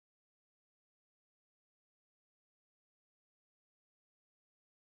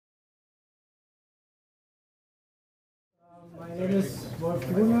My name is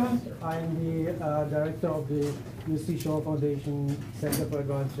Warthegau. I'm the director of the USC Shoah Foundation Center for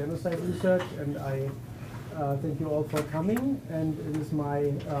Advanced Genocide Research, and I thank you all for coming. And it is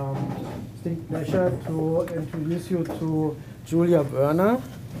my distinct pleasure to introduce you to Julia Werner,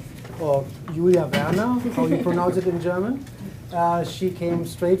 or Julia Werner, how you pronounce it in German. She came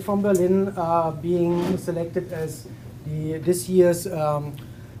straight from Berlin, being selected as this year's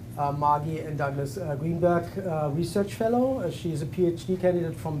Margee and Douglas Greenberg Research Fellow. She is a PhD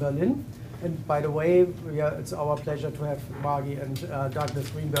candidate from Berlin. And by the way, it's our pleasure to have Margee and Douglas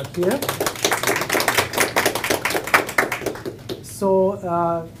Greenberg here.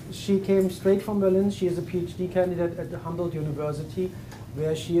 So she came straight from Berlin. She is a PhD candidate at the Humboldt University,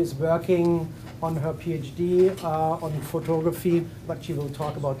 where she is working on her PhD on photography, but she will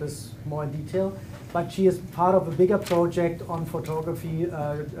talk about this more in detail. But she is part of a bigger project on photography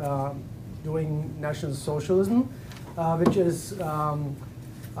during National Socialism, which is run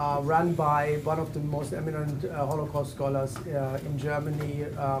by one of the most eminent Holocaust scholars in Germany,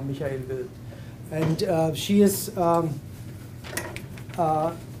 Michael Wild. And she has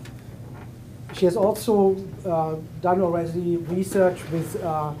also done already research with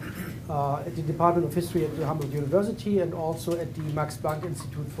at the Department of History at the Humboldt University and also at the Max Planck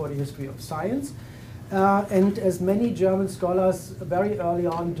Institute for the History of Science. And as many German scholars very early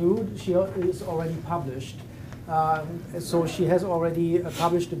on do, she is already published. So she has already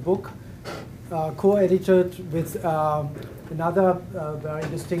published a book co-edited with another very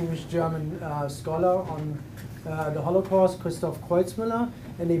distinguished German scholar on the Holocaust, Christoph Kreuzmüller,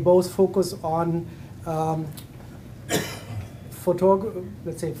 and they both focus on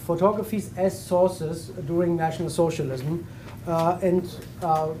let's say photographies as sources during National Socialism, and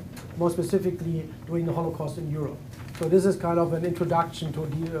more specifically during the Holocaust in Europe. So this is kind of an introduction to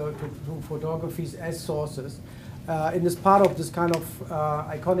photographies as sources. And is part of this kind of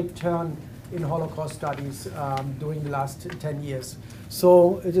iconic turn in Holocaust studies during the last 10 years.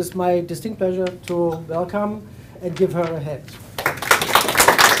 So it is my distinct pleasure to welcome and give her a hand.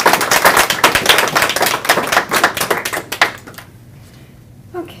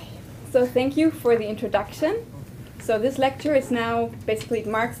 Okay, so thank you for the introduction. So this lecture is now, basically it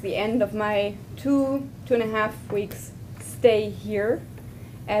marks the end of my two and a half weeks stay here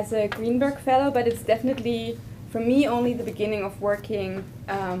as a Greenberg Fellow, but it's definitely, for me, only the beginning of working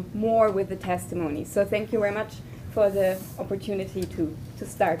more with the testimony. So thank you very much for the opportunity to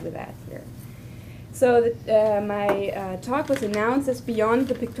start with that here. So my talk was announced as Beyond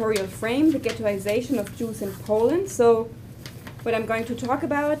the Pictorial Frame, the Ghettoization of Jews in Poland. So what I'm going to talk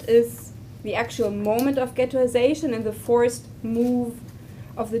about is the actual moment of ghettoization and the forced move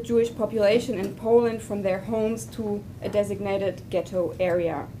of the Jewish population in Poland from their homes to a designated ghetto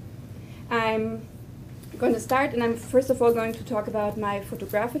area. I'm going to start, and I'm first of all going to talk about my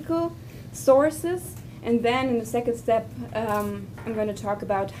photographical sources, and then in the second step I'm going to talk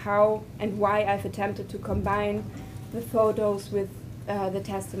about how and why I've attempted to combine the photos with the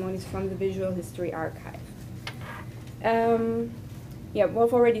testimonies from the Visual History Archive. Yeah,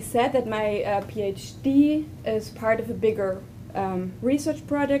 Wolf already said that my PhD is part of a bigger research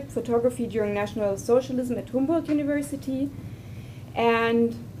project, Photography During National Socialism at Humboldt University.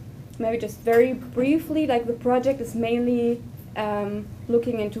 And maybe just very briefly, like the project is mainly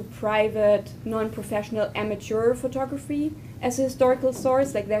looking into private, non-professional amateur photography as a historical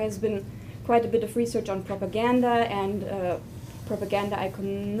source. Like there has been quite a bit of research on propaganda and propaganda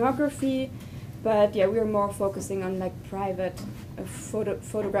iconography. But yeah, we're more focusing on like private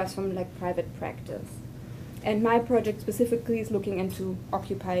photographs from like private practice. And my project specifically is looking into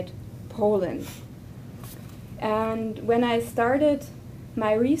occupied Poland. And when I started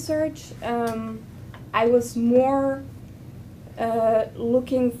my research, I was more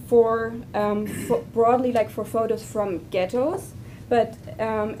looking for broadly like for photos from ghettos. But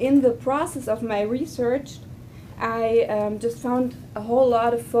in the process of my research, I just found a whole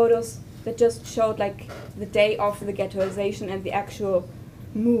lot of photos that just showed like the day of the ghettoization and the actual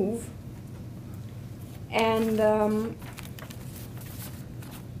move. And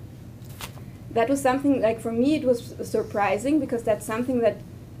that was something, like for me it was surprising because that's something that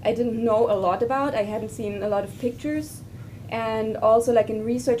I didn't know a lot about. I hadn't seen a lot of pictures, and also like in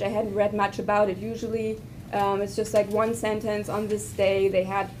research I hadn't read much about it. Usually it's just like one sentence: on this day they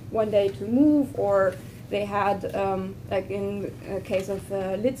had 1 day to move, or they had, like in the case of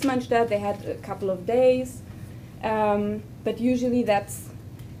Litzmannstadt, they had a couple of days, but usually that's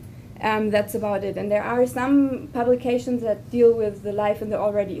about it. And there are some publications that deal with the life in the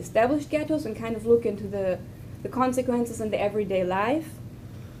already established ghettos and kind of look into the consequences in the everyday life.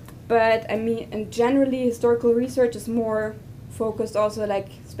 But I mean, and generally historical research is more focused also, like,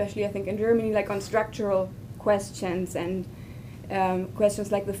 especially I think in Germany, like on structural questions and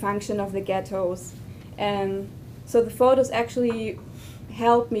questions like the function of the ghettos. So the photos actually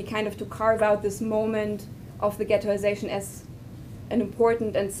helped me kind of to carve out this moment of the ghettoization as an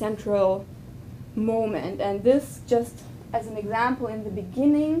important and central moment. And this, just as an example, in the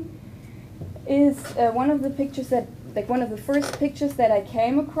beginning, is one of the pictures that, like one of the first pictures that I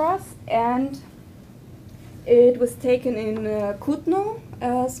came across, and it was taken in Kutno,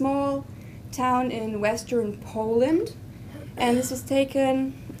 a small town in western Poland. And this was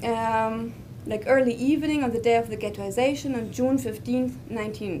taken like early evening on the day of the ghettoization on June 15th,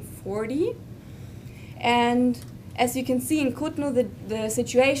 1940. And as you can see in Kutno, the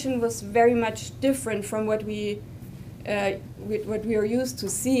situation was very much different from what we are used to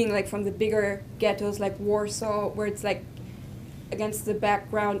seeing, like from the bigger ghettos like Warsaw, where it's like against the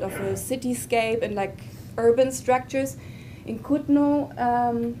background of a cityscape and like urban structures. In Kutno,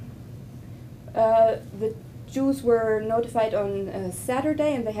 the Jews were notified on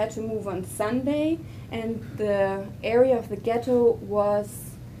Saturday and they had to move on Sunday, and the area of the ghetto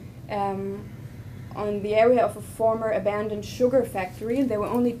was on the area of a former abandoned sugar factory, and there were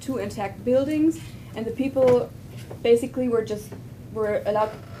only 2 intact buildings, and the people basically were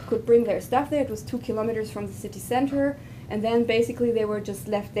allowed, could bring their stuff there. It was 2 kilometers from the city center, and then basically they were just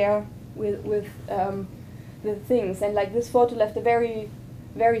left there with the things. And like this photo left a very,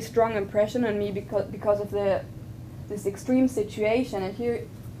 very strong impression on me because of this extreme situation. And here,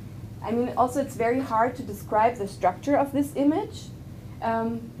 I mean, also it's very hard to describe the structure of this image.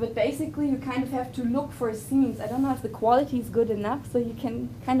 But basically you kind of have to look for scenes. I don't know if the quality is good enough, so you can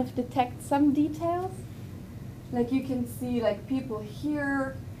kind of detect some details. Like you can see like people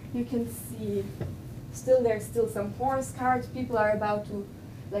here, you can see there's still some horse carts, people are about to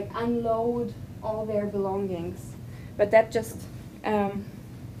like unload all their belongings. But that just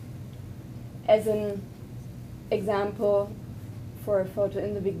as an example for a photo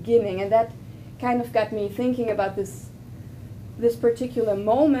in the beginning, and that kind of got me thinking about this particular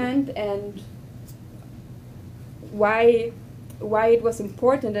moment and why it was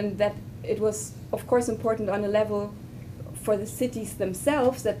important, and that it was of course important on a level for the cities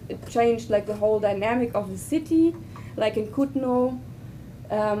themselves, that it changed like the whole dynamic of the city. Like in Kutno,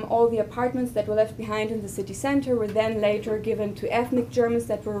 all the apartments that were left behind in the city center were then later given to ethnic Germans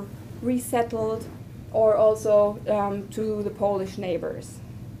that were resettled, or also to the Polish neighbors.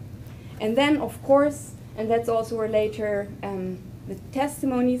 And then of course, and that's also where later the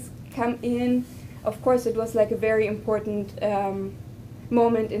testimonies come in, of course it was like a very important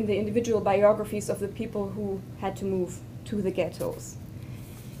moment in the individual biographies of the people who had to move to the ghettos.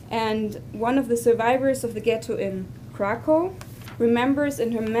 And one of the survivors of the ghetto in Krakow remembers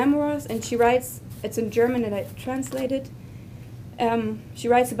in her memoirs, and she writes, it's in German and I translate it, she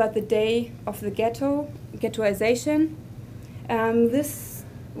writes about the day of the ghettoization. This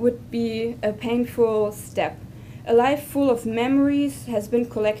would be a painful step. A life full of memories has been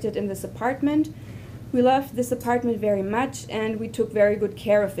collected in this apartment. We loved this apartment very much and we took very good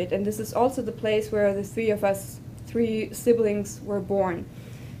care of it. And this is also the place where the 3 siblings were born.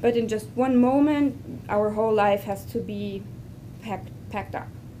 But in just one moment, our whole life has to be packed up.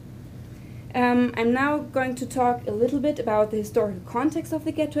 I'm now going to talk a little bit about the historical context of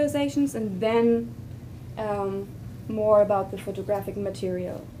the ghettoizations, and then more about the photographic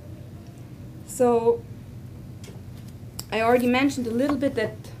material. So I already mentioned a little bit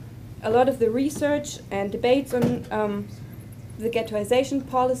that a lot of the research and debates on the ghettoization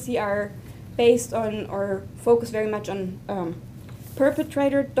policy are based on or focus very much on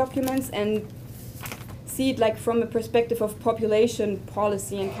perpetrator documents, and see it like from a perspective of population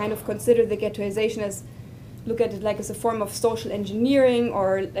policy, and kind of consider the ghettoization as, look at it like as a form of social engineering,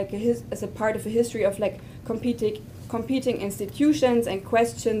 or like as a part of a history of like competing institutions and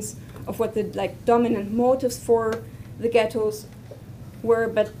questions of what the like dominant motives for the ghettos were,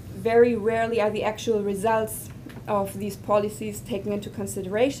 but very rarely are the actual results of these policies taken into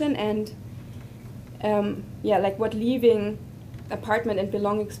consideration, and like what leaving apartment and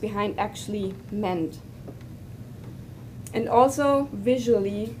belongings behind actually meant. And also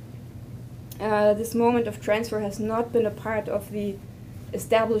visually, this moment of transfer has not been a part of the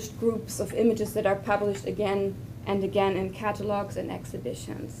established groups of images that are published again and again in catalogs and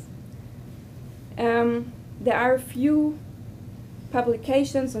exhibitions. There are a few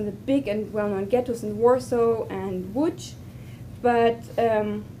publications on the big and well-known ghettos in Warsaw and Łódź, but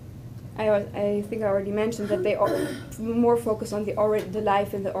I think I already mentioned that they are more focus on the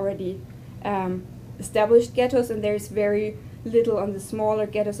life in the already established ghettos, and there's very little on the smaller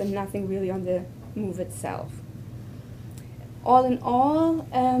ghettos and nothing really on the move itself. All in all,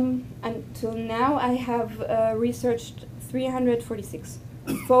 until now, I have researched 346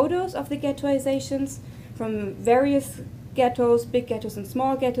 photos of the ghettoizations from various ghettos, big ghettos and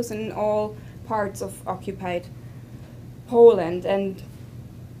small ghettos, in all parts of occupied Poland. And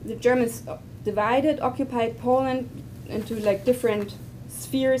the Germans divided occupied Poland into like different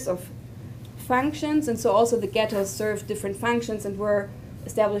spheres of functions, and so also the ghettos served different functions and were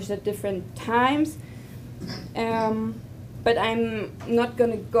established at different times. But I'm not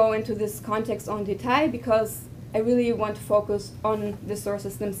going to go into this context en detail because I really want to focus on the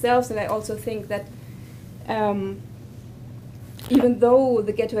sources themselves, and I also think that even though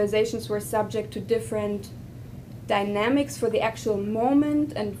the ghettoizations were subject to different dynamics for the actual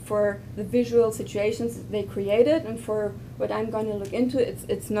moment and for the visual situations they created, and for what I'm going to look into,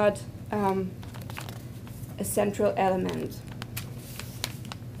 it's not a central element.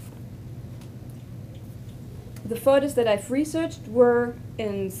 The photos that I've researched were,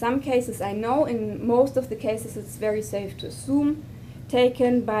 in some cases I know, in most of the cases it's very safe to assume,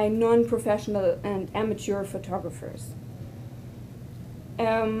 taken by non-professional and amateur photographers.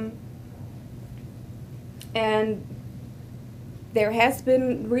 And there has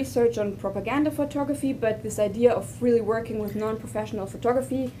been research on propaganda photography, but this idea of really working with non-professional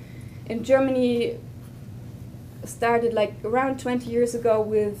photography in Germany started like around 20 years ago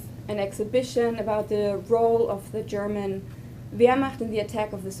with an exhibition about the role of the German Wehrmacht in the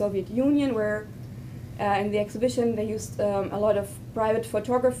attack of the Soviet Union, where in the exhibition they used a lot of private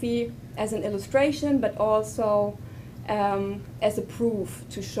photography as an illustration, but also as a proof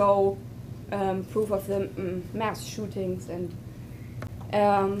to show proof of the mass shootings. And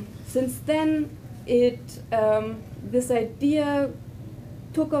since then, this idea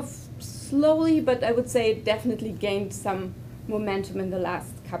took off slowly, but I would say it definitely gained some momentum in the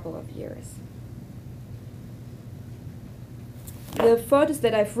last couple of years. The photos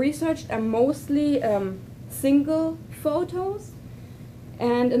that I've researched are mostly single photos,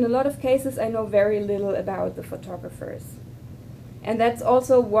 and in a lot of cases I know very little about the photographers. And that's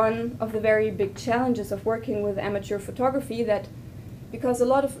also one of the very big challenges of working with amateur photography, that because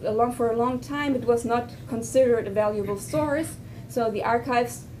for a long time it was not considered a valuable source, so the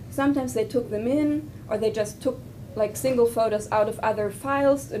archives, sometimes they took them in, or they just took like single photos out of other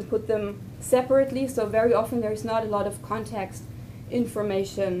files and put them separately, so very often there's not a lot of context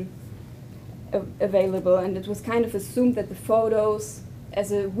information available, and it was kind of assumed that the photos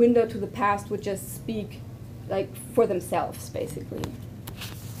as a window to the past would just speak like for themselves, basically.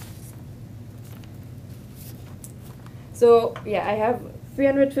 So yeah, I have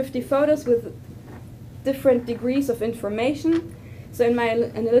 350 photos with different degrees of information. So in my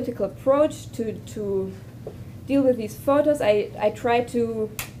analytical approach to deal with these photos, I try to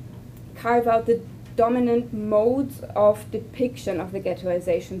carve out the dominant modes of depiction of the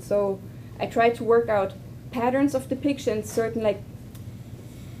ghettoization. So I try to work out patterns of depiction, certain like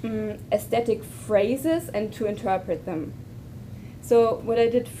aesthetic phrases, and to interpret them. So what I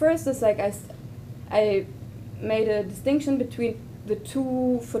did first is like I made a distinction between the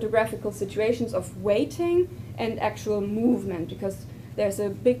two photographical situations of waiting and actual movement, because there's a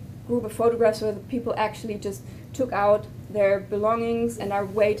big group of photographs where the people actually just took out their belongings and are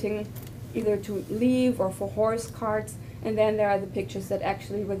waiting either to leave or for horse carts, and then there are the pictures that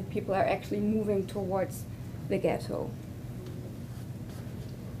actually where the people are actually moving towards the ghetto.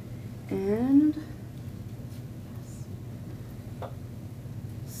 And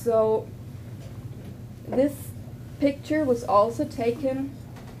so this picture was also taken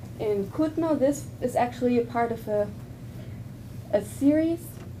in Kutno. This is actually a part of a series,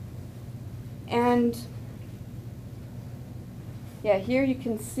 and yeah, here you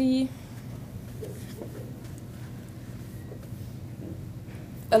can see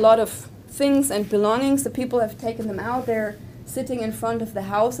a lot of things and belongings. The people have taken them out. They're sitting in front of the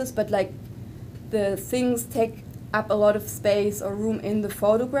houses, but like the things take up a lot of space or room in the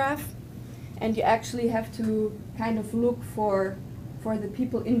photograph, and you actually have to kind of look for the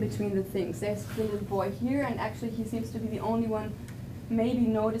people in between the things. There's the little boy here, and actually he seems to be the only one maybe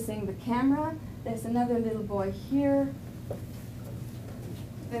noticing the camera. There's another little boy here.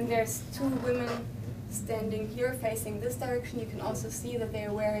 Then there's two women standing here facing this direction. You can also see that they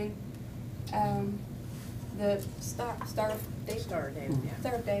are wearing the Star of David. Star of David, yeah.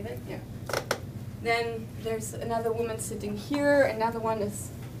 Star of David, yeah. Then there's another woman sitting here, another one is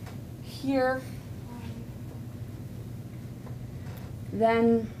here.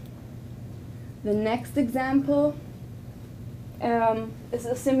 Then the next example is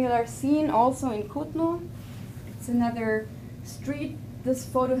a similar scene also in Kutno. It's another street, this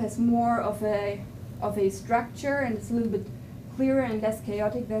photo has more of a structure, and it's a little bit clearer and less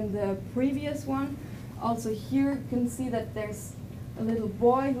chaotic than the previous one. Also here you can see that there's a little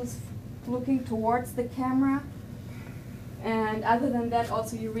boy who's looking towards the camera. And other than that,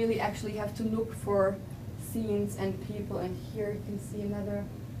 also you really actually have to look for scenes and people. And here you can see another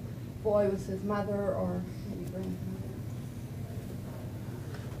boy with his mother or maybe grandmother.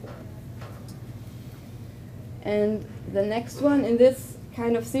 And the next one in this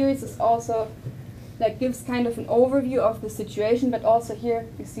kind of series is also that gives kind of an overview of the situation, but also here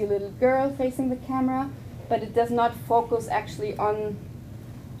you see a little girl facing the camera, but it does not focus actually on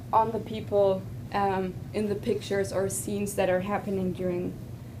the people in the pictures or scenes that are happening during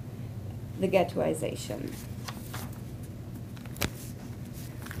the ghettoization.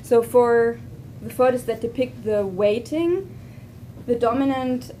 So for the photos that depict the waiting, the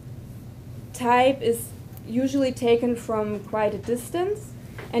dominant type is usually taken from quite a distance,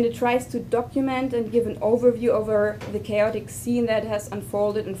 and it tries to document and give an overview over the chaotic scene that has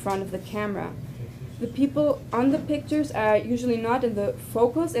unfolded in front of the camera. The people on the pictures are usually not in the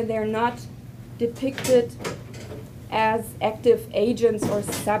focus, and they're not depicted as active agents or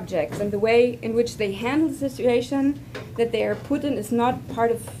subjects, and the way in which they handle the situation that they are put in is not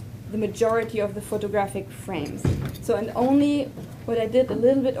part of the majority of the photographic frames. So, and only what I did a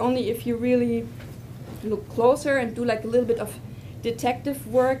little bit, only if you really look closer and do like a little bit of detective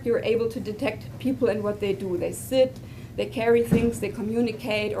work, you're able to detect people and what they do. They sit, they carry things, they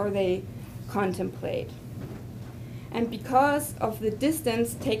communicate, or they contemplate. And because of the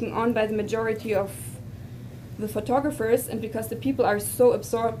distance taken on by the majority of the photographers, and because the people are so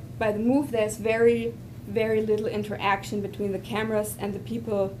absorbed by the move, there's very, very little interaction between the cameras and the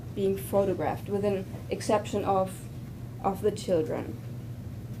people being photographed, with an exception of the children.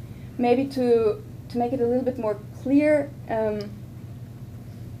 Maybe to make it a little bit more clear,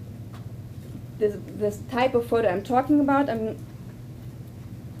 this type of photo I'm talking about, I'm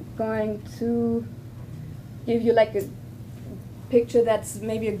going to give you like a picture that's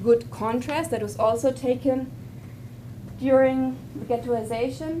maybe a good contrast, that was also taken during the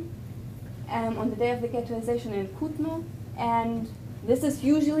ghettoization, on the day of the ghettoization in Kutno. And this is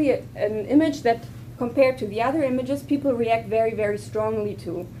usually an image that, compared to the other images, people react very, very strongly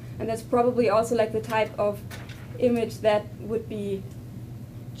to. And that's probably also like the type of image that would be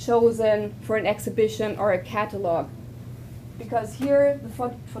chosen for an exhibition or a catalog. Because here the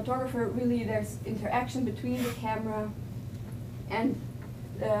photographer really, there's interaction between the camera and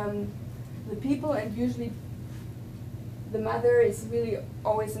the people, and usually the mother is really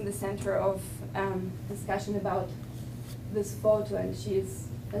always in the center of discussion about this photo, and she is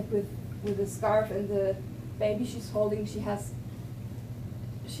like with the scarf and the baby she's holding, she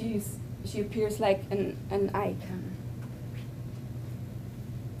appears like an icon.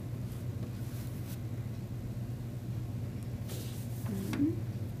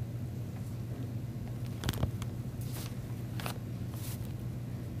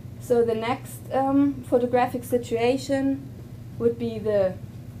 So the next photographic situation would be the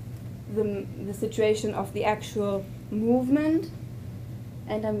situation of the actual movement,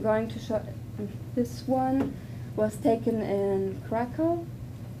 and I'm going to show. This one was taken in Krakow.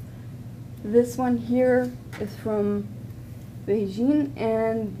 This one here is from Beijing,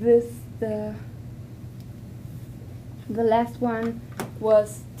 and the last one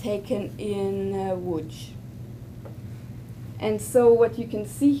was taken in Łódź. And so what you can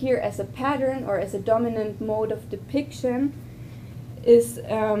see here as a pattern or as a dominant mode of depiction is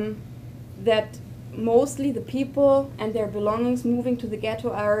that mostly the people and their belongings moving to the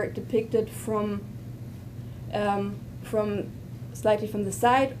ghetto are depicted from slightly from the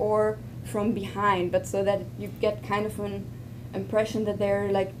side or from behind, but so that you get kind of an impression that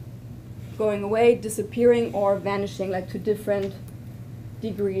they're like going away, disappearing, or vanishing, like to different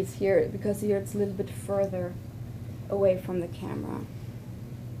degrees here, because here it's a little bit further away from the camera.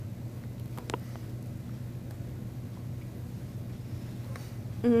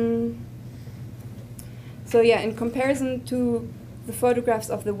 So yeah, in comparison to the photographs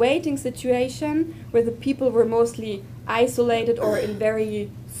of the waiting situation, where the people were mostly isolated or in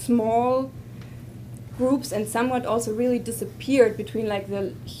very small groups, and somewhat also really disappeared between like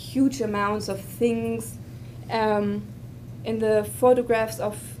the huge amounts of things, in the photographs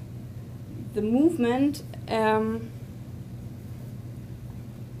of the movement,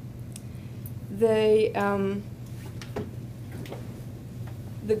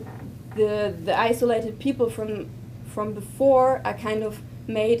 the isolated people from before are kind of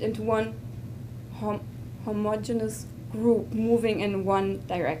made into one homogeneous group moving in one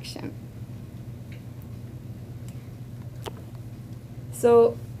direction.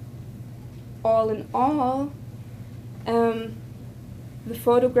 So all in all, the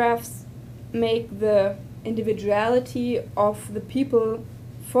photographs make the individuality of the people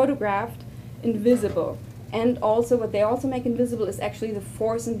photographed invisible. And also what they also make invisible is actually the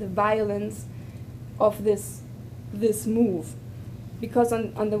force and the violence of this move. Because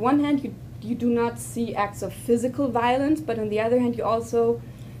on the one hand, you do not see acts of physical violence, but on the other hand,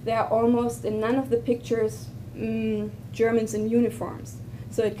 there are almost in none of the pictures Germans in uniforms.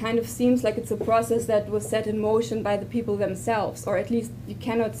 So it kind of seems like it's a process that was set in motion by the people themselves, or at least you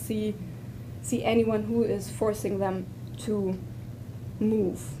cannot see anyone who is forcing them to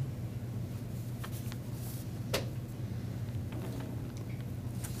move.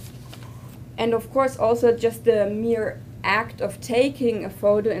 And of course also just the mere act of taking a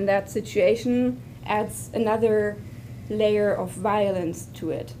photo in that situation adds another layer of violence to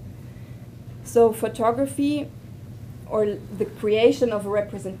it. So photography, or the creation of a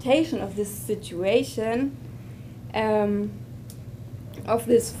representation of this situation, of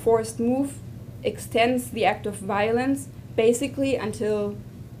this forced move, extends the act of violence basically until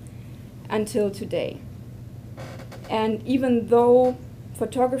today. And even though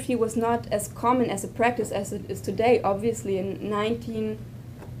photography was not as common as a practice as it is today, obviously in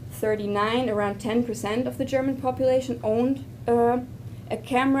 1939 around 10% of the German population owned a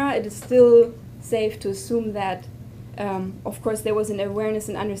camera, it is still safe to assume that of course there was an awareness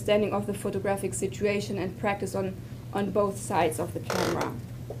and understanding of the photographic situation and practice on both sides of the camera.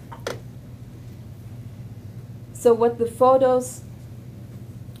 So what the photos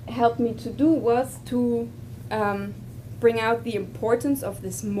helped me to do was to bring out the importance of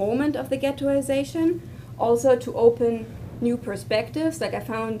this moment of the ghettoization, also to open new perspectives. Like I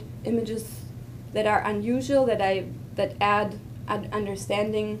found images that are unusual, that add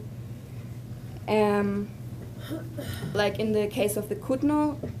understanding. Like in the case of the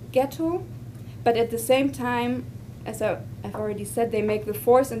Kutno ghetto, but at the same time, as I've already said, they make the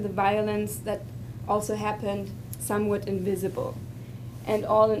force and the violence that also happened somewhat invisible. And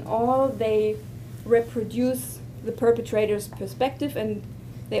all in all, they reproduce the perpetrator's perspective, and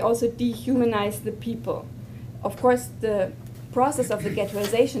they also dehumanize the people. Of course, the process of the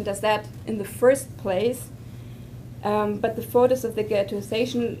ghettoization does that in the first place, but the photos of the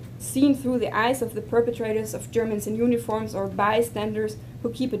ghettoization seen through the eyes of the perpetrators, of Germans in uniforms or bystanders who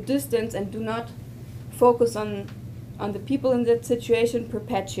keep a distance and do not focus on the people in that situation,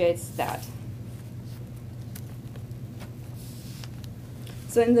 perpetuates that.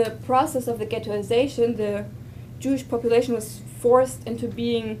 So in the process of the ghettoization, the Jewish population was forced into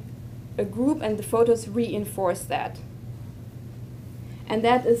being a group, and the photos reinforce that. And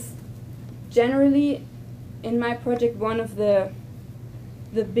that is generally, in my project, one of the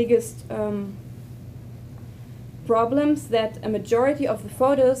biggest problems, that a majority of the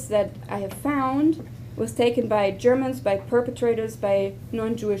photos that I have found was taken by Germans, by perpetrators, by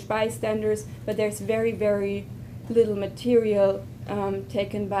non-Jewish bystanders, but there's very, very little material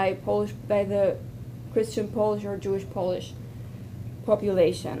taken by the Christian Polish or Jewish Polish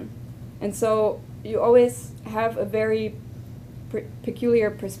population. And so you always have a very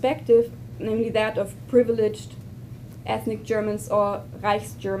peculiar perspective, namely that of privileged ethnic Germans or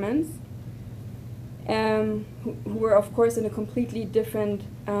Reichsgermans, who were of course in a completely different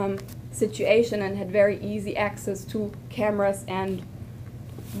situation and had very easy access to cameras and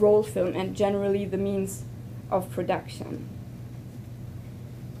roll film and generally the means of production.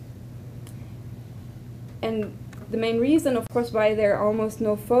 And the main reason, of course, why there are almost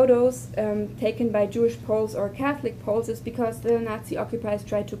no photos taken by Jewish Poles or Catholic Poles is because the Nazi occupiers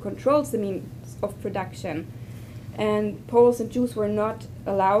tried to control the means of production. And Poles and Jews were not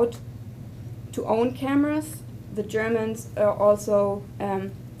allowed to own cameras. The Germans also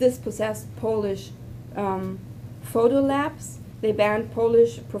dispossessed Polish photo labs. They banned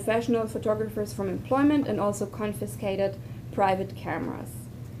Polish professional photographers from employment and also confiscated private cameras.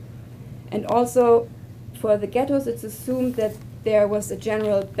 And also, for the ghettos, it's assumed that there was a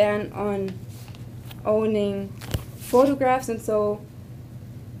general ban on owning photographs, and so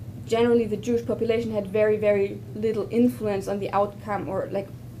generally the Jewish population had very, very little influence on the outcome, or like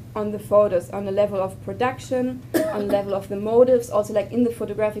on the photos, on the level of production, on the level of the motives, also like in the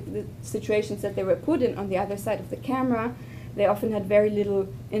photographic situations that they were put in on the other side of the camera, they often had very little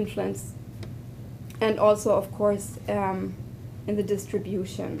influence. And also, of course, in the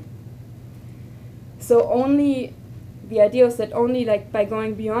distribution. So only, the idea is that only like by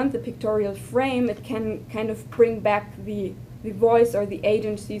going beyond the pictorial frame, it can kind of bring back the voice or the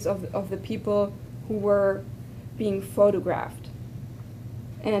agencies of the people who were being photographed.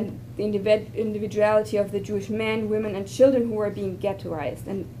 and the individuality of the Jewish men, women, and children who were being ghettoized,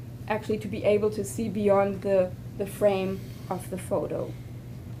 and actually to be able to see beyond the frame of the photo.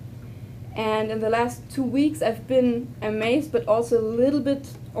 And in the last 2 weeks, I've been amazed, but also a little bit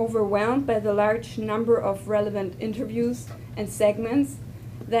overwhelmed by the large number of relevant interviews and segments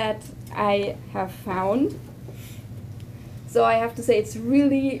that I have found. So I have to say it's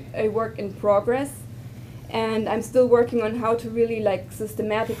really a work in progress, and I'm still working on how to really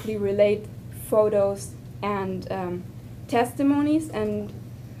systematically relate photos and testimonies. And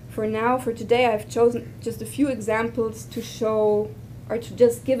for today, I've chosen just a few examples to show, or to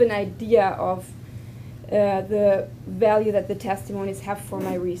just give an idea of the value that the testimonies have for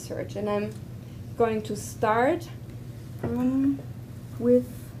my research. And I'm going to start with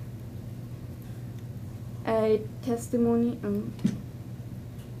a testimony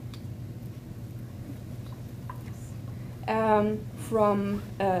from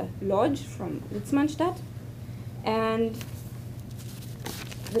a lodge from Litzmannstadt, and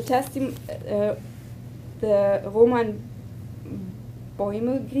the Roman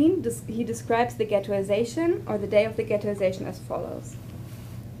Bäumelgreen, he describes the ghettoization, or the day of the ghettoization, as follows.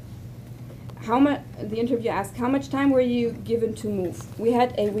 The interviewer asked, how much time were you given to move? We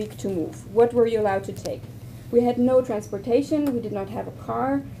had a week to move. What were you allowed to take? We had no transportation, we did not have a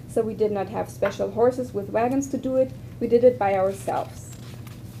car, so we did not have special horses with wagons to do it. We did it by ourselves.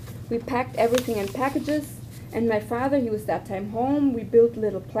 We packed everything in packages, and my father, he was that time home, we built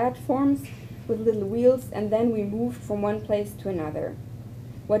little platforms with little wheels, and then we moved from one place to another.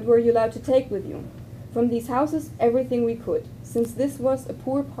 What were you allowed to take with you? From these houses, everything we could. Since this was a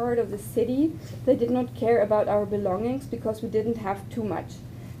poor part of the city, they did not care about our belongings because we didn't have too much.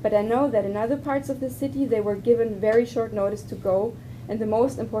 But I know that in other parts of the city, they were given very short notice to go, and the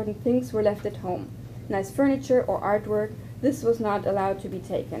most important things were left at home. Nice furniture or artwork, this was not allowed to be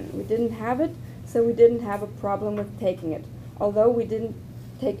taken. We didn't have it, so we didn't have a problem with taking it, although we didn't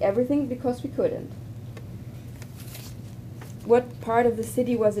take everything because we couldn't. What part of the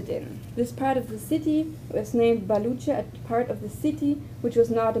city was it in? This part of the city was named Balucha, a part of the city which was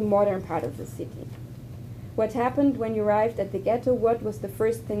not a modern part of the city. What happened when you arrived at the ghetto? What was the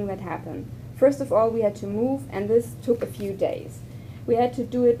first thing that happened? First of all, we had to move, and this took a few days. We had to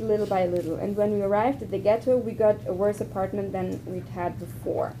do it little by little, and when we arrived at the ghetto, we got a worse apartment than we'd had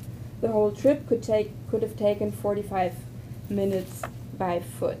before. The whole trip could have taken 45 minutes by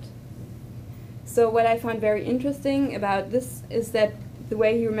foot. So what I found very interesting about this is that the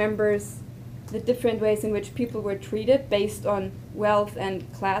way he remembers the different ways in which people were treated based on wealth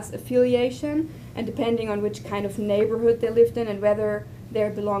and class affiliation, and depending on which kind of neighborhood they lived in and whether their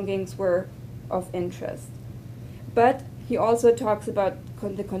belongings were of interest. But he also talks about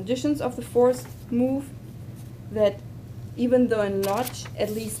the conditions of the forced move, that even though in Lodz,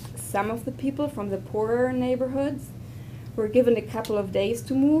 at least some of the people from the poorer neighborhoods were given a couple of days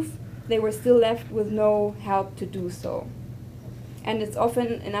to move, they were still left with no help to do so. And it's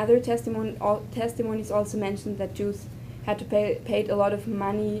often in other testimonies also mentioned that Jews had to pay a lot of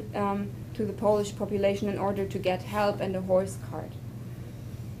money to the Polish population in order to get help and a horse cart.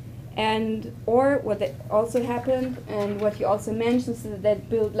 And or what that also happened, and what he also mentions, is that they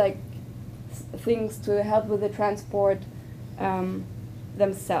built things to help with the transport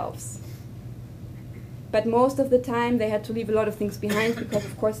themselves. But most of the time they had to leave a lot of things behind because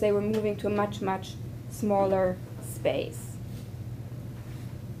of course they were moving to a much, much smaller space.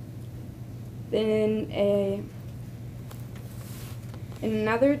 In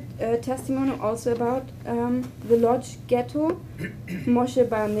another testimony also about the Lodz ghetto, Moshe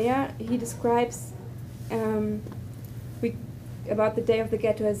Barnea, he describes about the day of the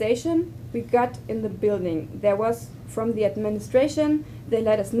ghettoization. We got in the building. There was, from the administration, they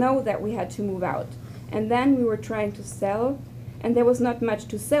let us know that we had to move out. And then we were trying to sell, and there was not much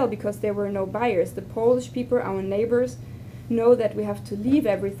to sell because there were no buyers. The Polish people, our neighbors, know that we have to leave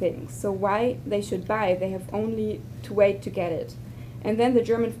everything. So why they should buy? They have only to wait to get it. And then the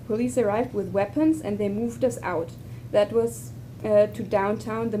German police arrived with weapons and they moved us out. That was to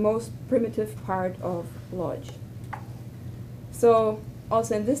downtown, the most primitive part of Lodz. So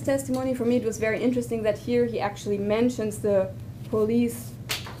also in this testimony, for me it was very interesting that here he actually mentions the police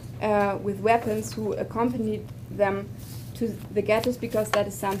with weapons who accompanied them to the ghettos, because that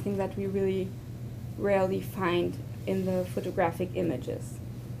is something that we really rarely find in the photographic images.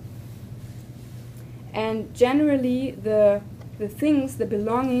 And generally the things, the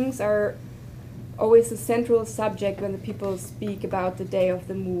belongings, are always a central subject when the people speak about the day of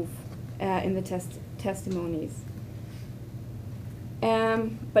the move in the testimonies.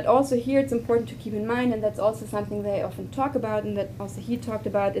 But also here it's important to keep in mind, and that's also something they often talk about, and that also he talked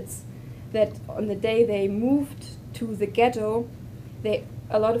about, it's that on the day they moved to the ghetto,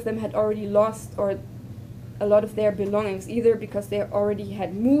 a lot of them had already lost or a lot of their belongings, either because they already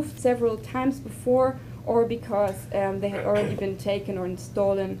had moved several times before, or because they had already been taken or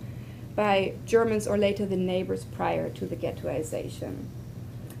stolen by Germans or later the neighbors prior to the ghettoization.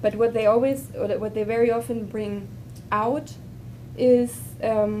 But what they very often bring out is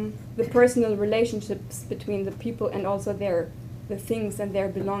the personal relationships between the people and also the things and their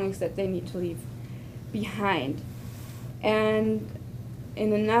belongings that they need to leave behind. And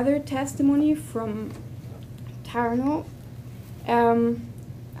in another testimony from Tarnow,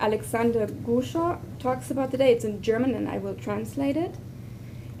 Alexander Gushaw talks about the day. It's in German and I will translate it.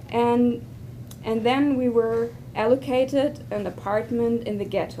 And then we were allocated an apartment in the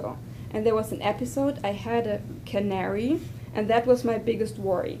ghetto. And there was an episode, I had a canary, and that was my biggest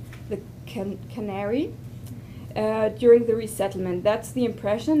worry. The canary during the resettlement. That's the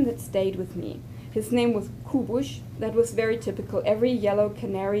impression that stayed with me. His name was Kubush. That was very typical. Every yellow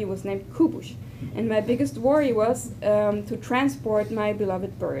canary was named Kubush. And my biggest worry was to transport my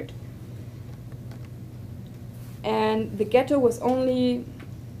beloved bird. And the ghetto was only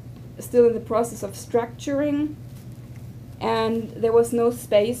still in the process of structuring, and there was no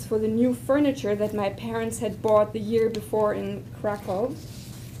space for the new furniture that my parents had bought the year before in Krakow,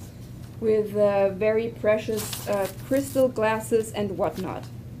 with very precious crystal glasses and whatnot.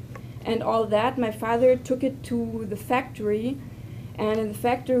 And all that, my father took it to the factory, and in the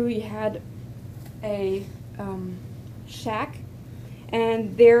factory we had a shack,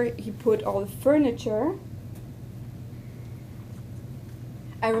 and there he put all the furniture.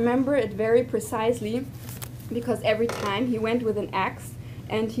 I remember it very precisely because every time he went with an axe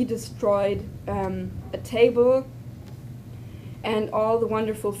and he destroyed a table and all the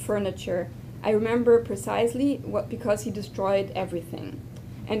wonderful furniture. I remember precisely because he destroyed everything.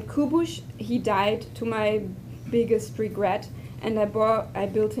 And Kubush, he died to my biggest regret, and I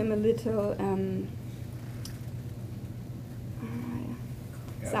built him a little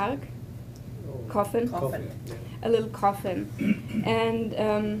sarg, coffin. A little coffin,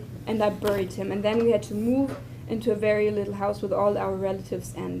 and I buried him. And then we had to move into a very little house with all our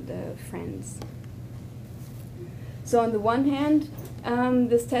relatives and friends. So on the one hand,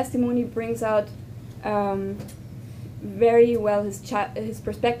 this testimony brings out very well his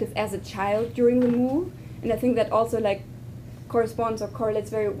perspective as a child during the move, and I think that also corresponds or correlates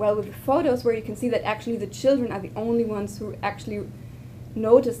very well with the photos, where you can see that actually the children are the only ones who actually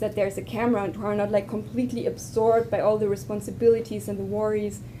notice that there's a camera and who are not completely absorbed by all the responsibilities and the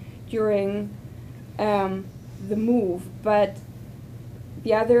worries during the move. But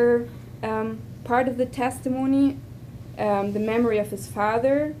the other part of the testimony, the memory of his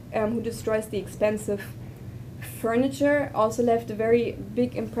father, who destroys the expensive furniture, also left a very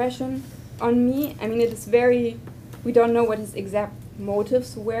big impression on me. I mean, it is we don't know what his exact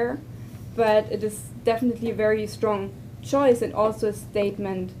motives were, but it is definitely a very strong choice, and also a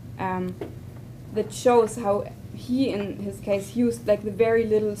statement that shows how he, in his case, used the very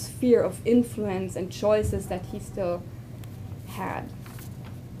little sphere of influence and choices that he still had.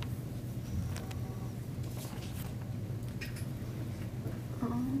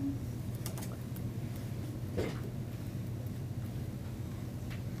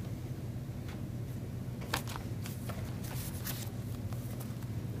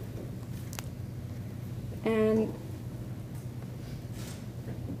 And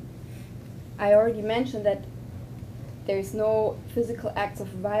I already mentioned that there is no physical acts of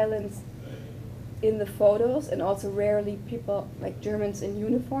violence in the photos, and also rarely people like Germans in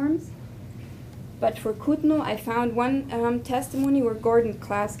uniforms. But for Kutno, I found one testimony where Gordon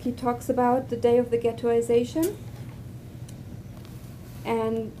Klasky talks about the day of the ghettoization.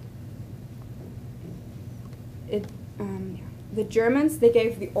 And the Germans, they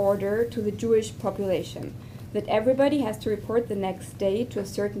gave the order to the Jewish population that everybody has to report the next day to a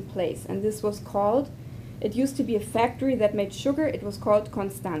certain place. And this was called, it used to be a factory that made sugar, it was called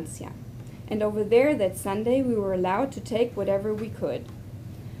Constantia. And over there that Sunday we were allowed to take whatever we could.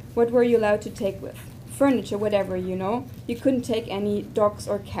 What were you allowed to take with? Furniture, whatever, you know. You couldn't take any dogs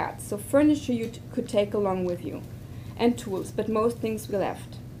or cats, so furniture you could take along with you. And tools, but most things we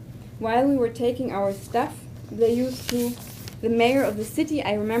left. While we were taking our stuff, they used to, the mayor of the city,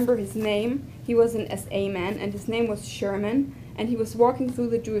 I remember his name, he was an SA man, and his name was Sherman, and he was walking through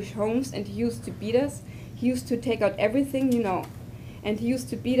the Jewish homes, and he used to beat us. He used to take out everything, you know, and he used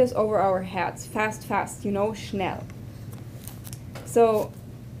to beat us over our heads, fast, fast, you know, schnell. So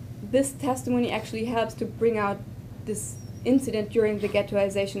this testimony actually helps to bring out this incident during the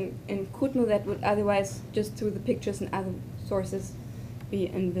ghettoization in Kutno that would otherwise, just through the pictures and other sources, be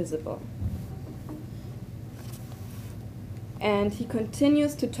invisible. And he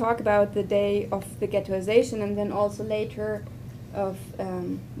continues to talk about the day of the ghettoization and then also later of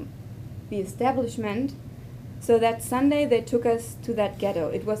the establishment. So that Sunday they took us to that ghetto.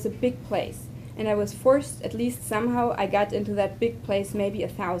 It was a big place. And I was forced, at least somehow, I got into that big place, maybe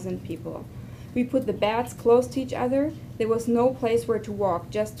 1,000 people. We put the beds close to each other. There was no place where to walk,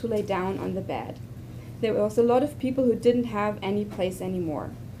 just to lay down on the bed. There was a lot of people who didn't have any place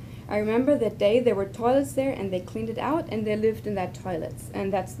anymore. I remember that day there were toilets there and they cleaned it out and they lived in that toilets,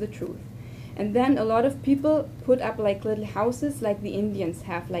 and that's the truth. And then a lot of people put up like little houses like the Indians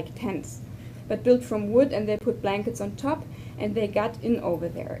have, like tents, but built from wood, and they put blankets on top and they got in over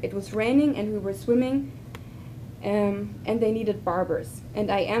there. It was raining and we were swimming, and they needed barbers. And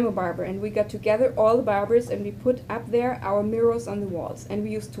I am a barber, and we got together, all the barbers, and we put up there our mirrors on the walls, and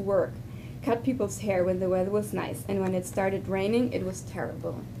we used to work, cut people's hair when the weather was nice, and when it started raining, it was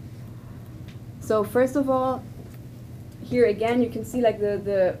terrible. So first of all, here again you can see like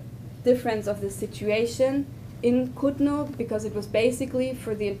the difference of the situation in Kutno, because it was basically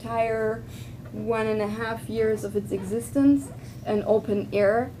for the entire 1.5 years of its existence an open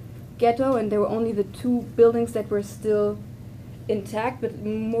air ghetto, and there were only the 2 buildings that were still intact, but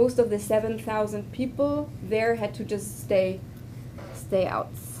most of the 7,000 people there had to just stay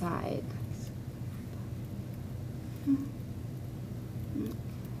outside.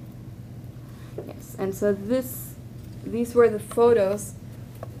 Yes, and so these were the photos.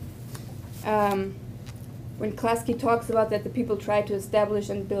 When Klasky talks about that the people try to establish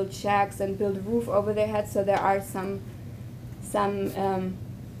and build shacks and build a roof over their heads, so there are some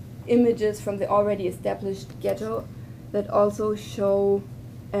images from the already established ghetto that also show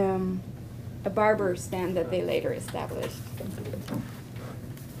a barber stand that they later established.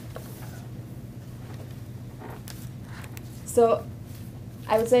 So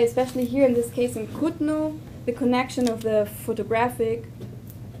I would say, especially here in this case in Kutno, the connection of the photographic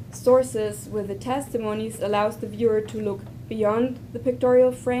sources with the testimonies allows the viewer to look beyond the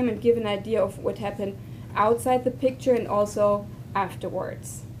pictorial frame and give an idea of what happened outside the picture and also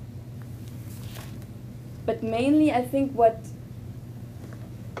afterwards. But mainly, I think what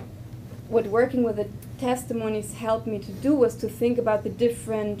working with the testimonies helped me to do was to think about the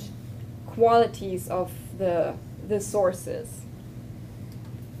different qualities of the sources.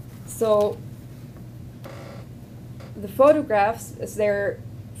 So the photographs, as they're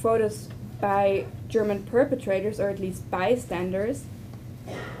photos by German perpetrators, or at least bystanders,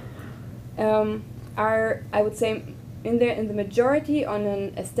 are, I would say, in the majority on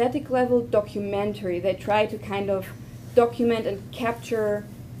an aesthetic level, documentary. They try to kind of document and capture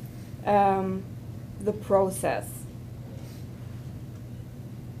the process.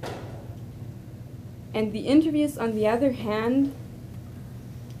 And the interviews, on the other hand,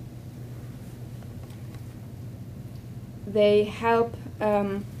 they help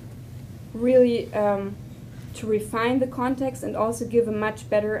really to refine the context and also give a much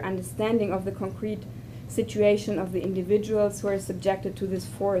better understanding of the concrete situation of the individuals who are subjected to this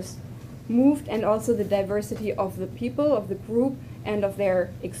forced move, and also the diversity of the people, of the group, and of their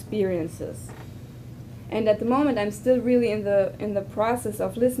experiences. And at the moment, I'm still really in the process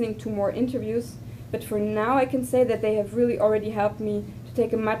of listening to more interviews, but for now I can say that they have really already helped me to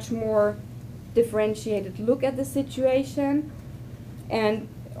take a much more differentiated look at the situation and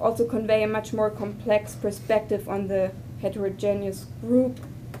also convey a much more complex perspective on the heterogeneous group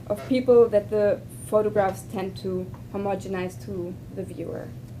of people that the photographs tend to homogenize to the viewer.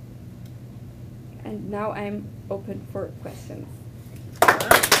 And now I'm open for questions.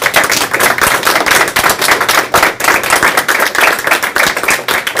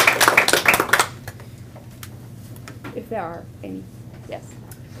 If there are any. Yes.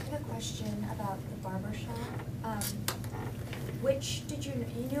 I have a question about the barbershop. Which did you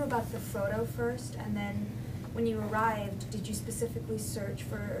knew about the photo first, and then when you arrived, did you specifically search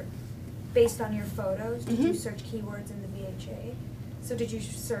for, based on your photos, did you search keywords in the VHA? So did you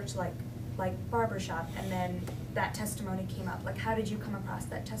search like barbershop, and then that testimony came up? Like, how did you come across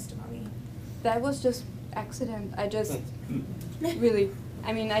that testimony? That was just accident. I just really,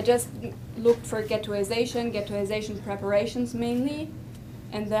 I mean, I just looked for ghettoization preparations mainly,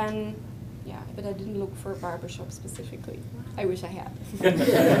 and then, yeah, but I didn't look for barbershop specifically. I wish I had.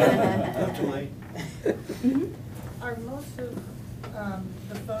 Are most of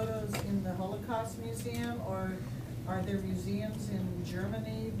the photos in the Holocaust Museum, or are there museums in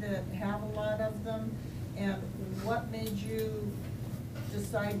Germany that have a lot of them? And what made you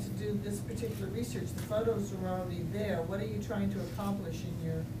decide to do this particular research? The photos are already there. What are you trying to accomplish in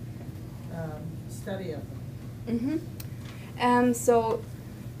your study of them? So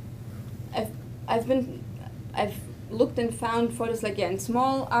I've looked and found photos like in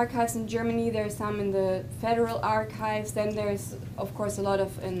small archives in Germany. There's some in the federal archives. Then there's of course a lot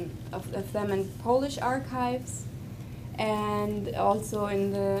of them in Polish archives, and also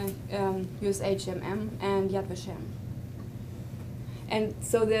in the USHMM and Yad Vashem. And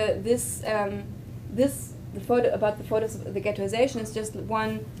so the photo about the photos of the ghettoization is just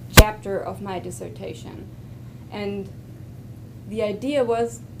one chapter of my dissertation, and the idea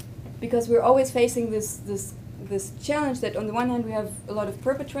was, because we're always facing this challenge that on the one hand we have a lot of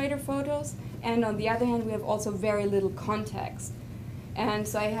perpetrator photos, and on the other hand we have also very little context. And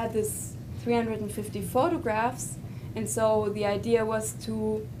so I had this 350 photographs, and so the idea was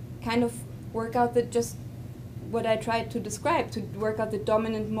to kind of work out just what I tried to describe, to work out the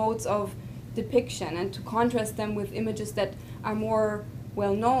dominant modes of depiction and to contrast them with images that are more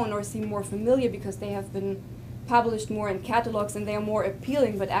well known or seem more familiar because they have been published more in catalogs and they are more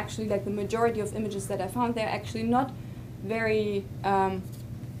appealing, but actually like the majority of images that I found, they're actually not very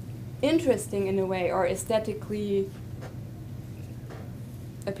interesting in a way or aesthetically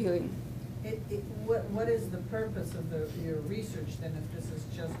appealing. What is the purpose of your research then, if this is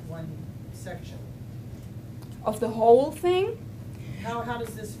just one section? Of the whole thing? How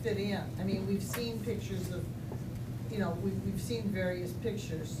does this fit in? I mean, we've seen pictures of, we've seen various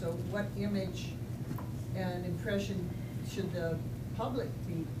pictures, so what image and impression should the public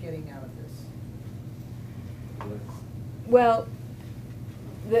be getting out of this? Well,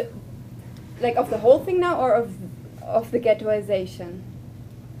 of the whole thing now, or of the ghettoization?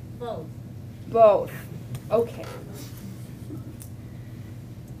 Both. Both. Okay.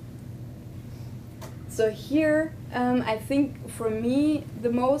 So here, I think for me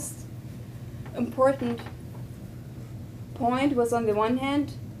the most important point was, on the one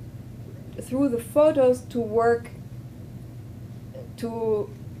hand, through the photos to work to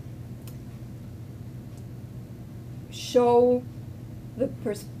show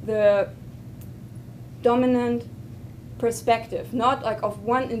the dominant perspective, not like of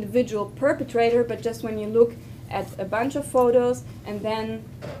one individual perpetrator, but just when you look at a bunch of photos and then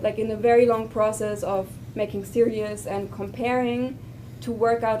like in a very long process of making series and comparing to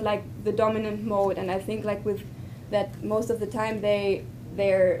work out like the dominant mode. And I think like with that, most of the time they're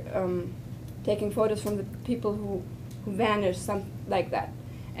taking photos from the people who vanish, something like that.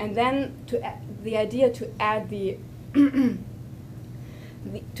 And then the idea to add the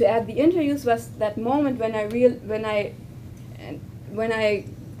to add the interviews was that moment when I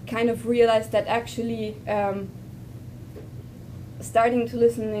kind of realized that actually starting to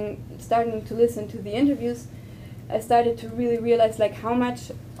listen to the interviews, I started to really realize like how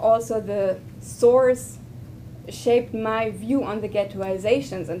much also the source shaped my view on the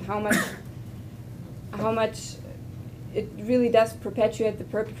ghettoizations, and how much it really does perpetuate the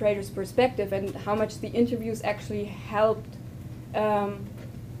perpetrator's perspective, and how much the interviews actually helped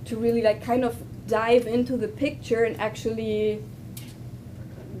to really like kind of dive into the picture and actually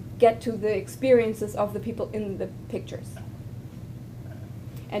get to the experiences of the people in the pictures.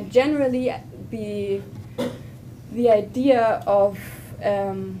 And generally, the idea of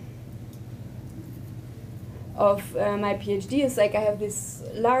my PhD is like I have this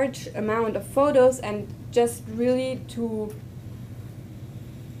large amount of photos, and just really to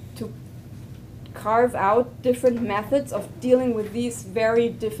carve out different methods of dealing with these very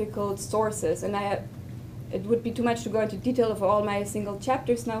difficult sources. And it would be too much to go into detail of all my single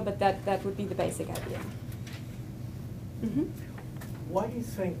chapters now, but that would be the basic idea. Mm-hmm. Why do you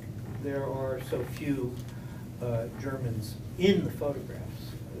think there are so few Germans in the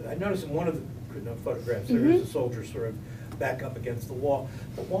photographs? I noticed in one of the Kutno photographs there is a soldier sort of back up against the wall.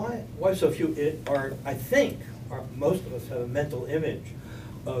 But why so few? I think most of us have a mental image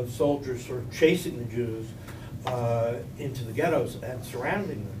of soldiers sort of chasing the Jews into the ghettos and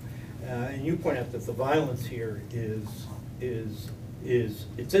surrounding them. And you point out that the violence here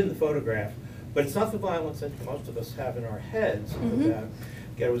it's in the photograph, but it's not the violence that most of us have in our heads about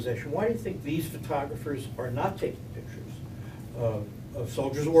ghettoization. Why do you think these photographers are not taking pictures of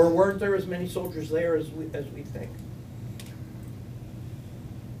soldiers, or weren't there as many soldiers there as we think?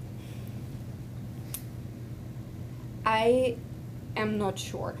 I am not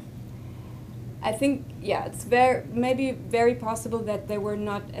sure. I think, yeah, it's maybe very possible that there were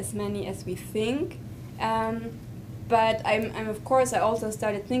not as many as we think. But I'm of course, I also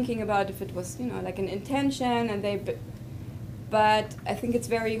started thinking about if it was, like an intention, and but I think it's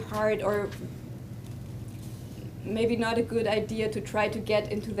very hard, or maybe not a good idea to try to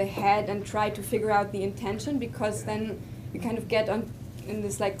get into the head and try to figure out the intention, because then you kind of get on in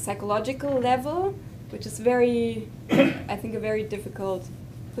this like psychological level, which is very, I think, a very difficult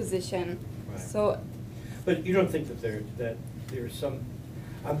position. Right. So, But you don't think that there's some,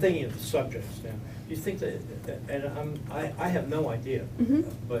 I'm thinking of the subjects now. You think that, and I have no idea,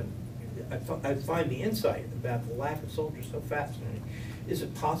 but I find the insight about the lack of soldiers so fascinating. Is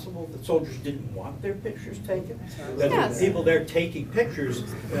it possible that soldiers didn't want their pictures taken? That Yes. the people there taking pictures,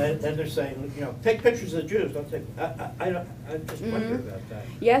 and they're saying, you know, take pictures of the Jews, don't take, I just wonder about that.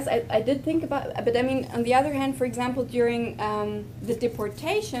 yes, I did think about, but I mean, on the other hand, for example, during the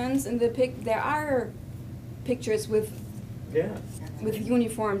deportations, in the there are pictures with Yeah.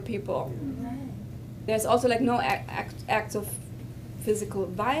 uniformed people. There's also like no acts of physical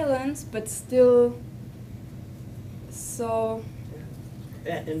violence, but still, so.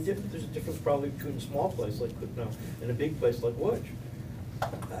 And there's a difference probably between a small place like Kutno and a big place like Łódź.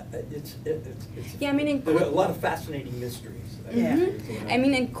 It's Yeah, I mean, in there are a lot of fascinating mysteries. I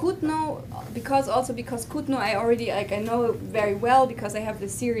mean, in Kutno, because Kutno I know very well, because I have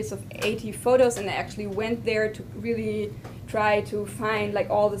this series of 80 photos, and I actually went there to really try to find like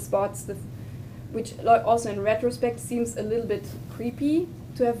all the spots, which also in retrospect seems a little bit creepy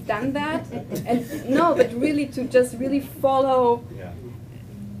to have done that. And no, but really to just really follow. Yeah.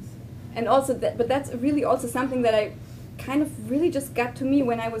 And also but that's really also something that I kind of really just got to me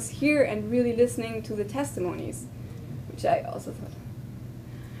when I was here and really listening to the testimonies, which I also thought.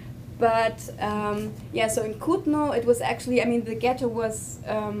 But yeah, so in Kutno, it was actually, I mean, the ghetto was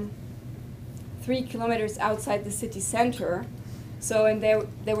 3 kilometers outside the city center. So, and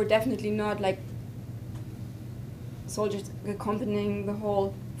there were definitely not like soldiers accompanying the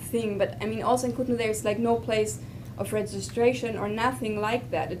whole thing. But I mean, also in Kutno, there's like no place of registration or nothing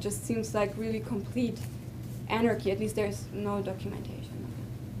like that. It just seems like really complete anarchy. At least there's no documentation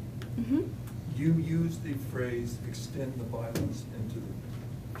of it. You use the phrase extend the violence into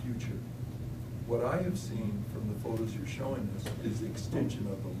the future. What I have seen from the photos you're showing us is the extension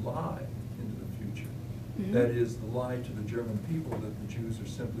of the lie into the future. That is the lie to the German people that the Jews are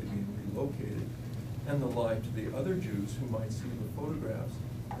simply being relocated, and the lie to the other Jews who might see the photographs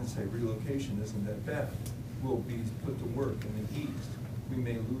and say relocation isn't that bad. We'll be put to work in the East. We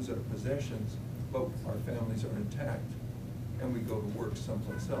may lose our possessions, but our families are intact, and we go to work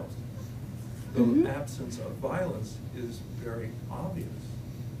someplace else. The absence of violence is very obvious.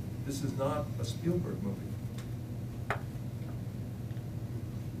 This is not a Spielberg movie.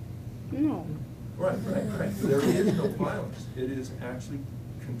 No. Right. There is no violence. It is actually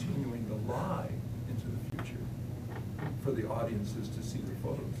continuing the lie into the future for the audiences to see the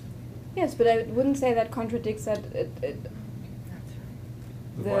photos. Yes, but I wouldn't say that contradicts that the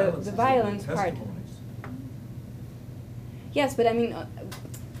violence part. Testimonies. Yes, but I mean,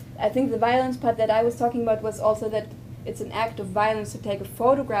 I think the violence part that I was talking about was also that it's an act of violence to take a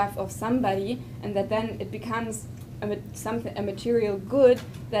photograph of somebody, and that then it becomes a material good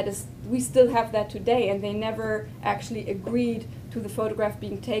that is, we still have that today, and they never actually agreed to the photograph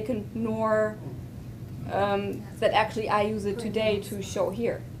being taken, nor that actually I use it today to show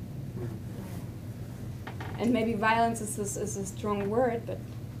here. And maybe violence is a strong word, but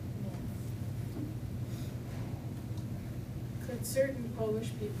could certain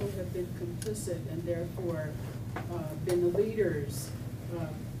Polish people have been complicit and therefore been the leaders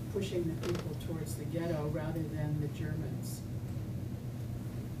pushing the people towards the ghetto rather than the Germans?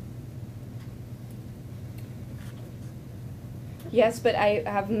 yes, but I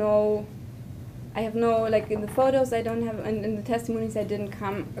have no, like in the photos I don't have, and in the testimonies I didn't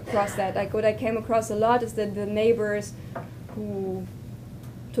come across that. Like what I came across a lot is that the neighbors who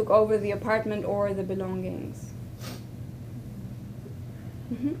took over the apartment or the belongings.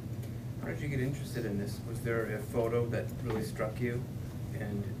 How did you get interested in this? Was there a photo that really struck you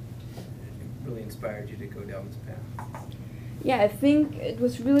and really inspired you to go down this path? Yeah, I think it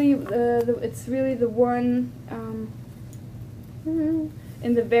was really it's really the one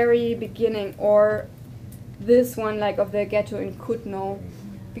in the very beginning, or this one like of the ghetto in Kutno,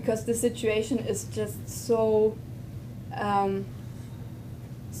 because the situation is just so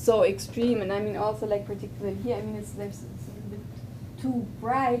so extreme, and I mean also like particularly here, I mean it's a bit too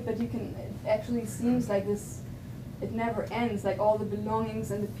bright, but you can, it actually seems like this, it never ends, like all the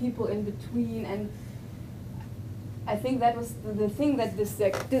belongings and the people in between, and I think that was the thing, that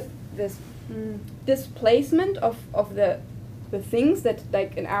this displacement of the things that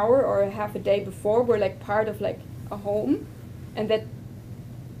like an hour or half a day before were like part of like a home, and that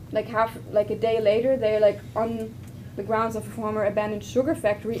like a day later they're like on the grounds of a former abandoned sugar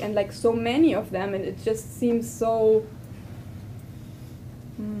factory, and like so many of them, and it just seems so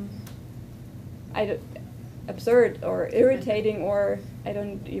absurd or irritating, or I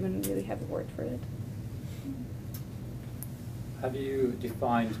don't even really have a word for it. Have you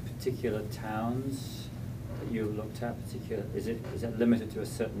defined particular towns that you looked at? Is it limited to a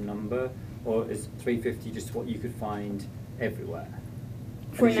certain number, or is 350 just what you could find everywhere?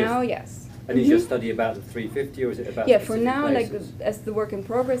 For now, yes. And is your study about the 350, or is it about for specific now, places? like as the work in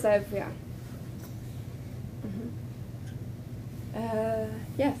progress,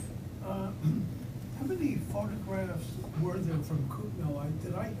 yes. How many photographs were there from Kutno?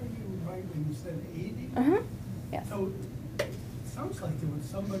 Did I hear you right when you said 80? Yes. So it sounds like there was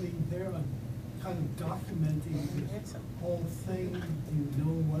somebody there kind of documenting this whole thing. Do you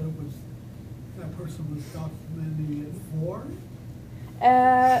know what it was that person was documenting it for?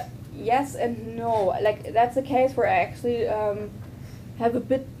 Yes and no. Like that's a case where I actually have a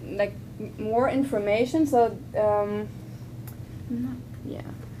bit like more information. So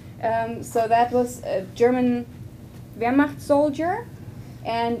so that was a German Wehrmacht soldier,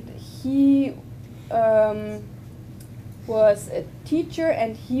 and he was a teacher,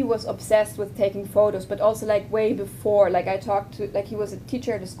 and he was obsessed with taking photos, but also like way before. Like I talked to, like he was a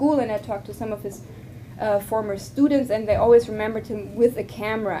teacher at a school, and I talked to some of his former students, and they always remembered him with a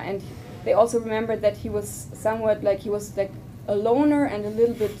camera, and they also remembered that he was somewhat like, he was like a loner and a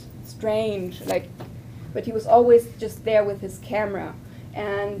little bit strange, like, but he was always just there with his camera.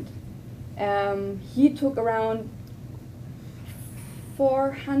 And he took around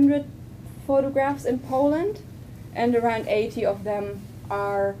 400 photographs in Poland, and around 80 of them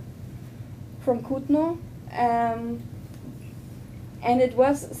are from Kutno. And it's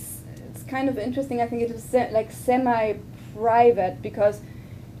kind of interesting. I think it was like semi-private, because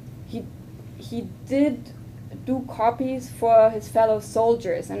he did do copies for his fellow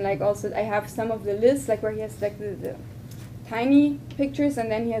soldiers, and like also I have some of the lists, like where he has like the tiny pictures, and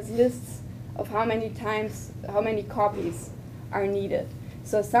then he has lists of how many copies are needed.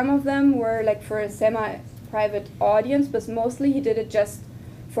 So some of them were like for a semi-private audience, but mostly he did it just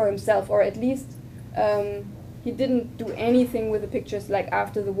for himself, or at least he didn't do anything with the pictures like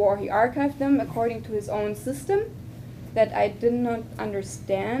after the war. He archived them according to his own system that I did not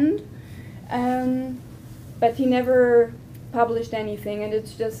understand, but he never published anything, and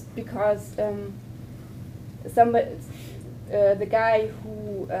it's just because the guy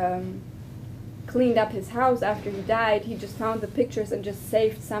who cleaned up his house after he died, he just found the pictures and just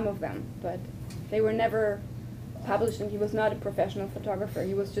saved some of them, but they were never published, and he was not a professional photographer.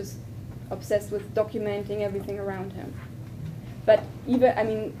 He was just obsessed with documenting everything around him. But even, I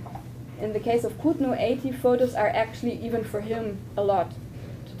mean, in the case of Kutno, 80 photos are actually, even for him, a lot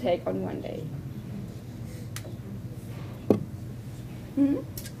to take on one day. You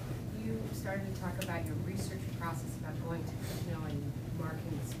started to talk about your research process about going to Kutno and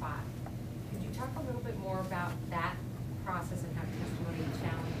marking the spot. Could you talk a little bit more about that process and how testimony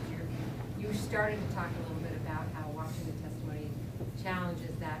challenged you started to talk a little bit about how watching the testimony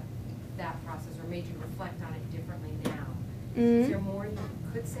challenges that process, or made you reflect on it differently now. Is there more you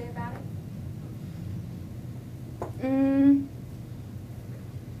could say about it?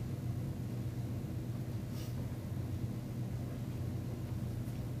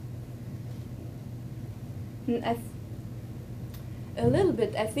 A little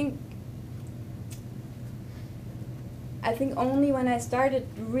bit. I think only when I started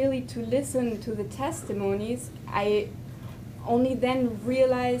really to listen to the testimonies, I only then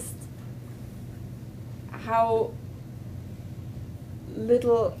realized how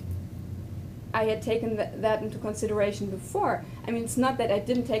little I had taken that into consideration before. I mean, it's not that I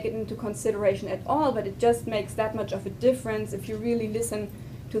didn't take it into consideration at all, but it just makes that much of a difference if you really listen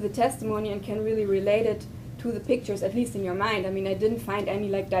to the testimony and can really relate it to the pictures, at least in your mind. I mean, I didn't find any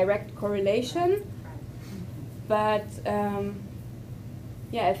like direct correlation, but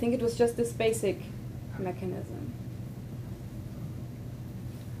yeah, I think it was just this basic mechanism.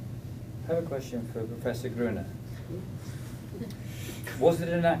 I have a question for Professor Gruner. Was it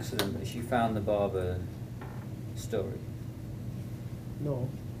an accident that she found the barber story? No.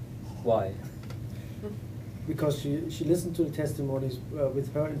 Why? Because she listened to the testimonies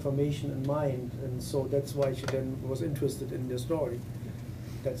with her information in mind, and so that's why she then was interested in the story.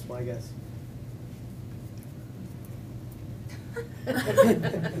 That's my guess.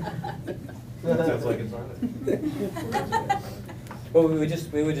 Sounds like it's on it. Well, we were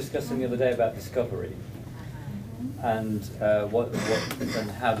discussing the other day about discovery, and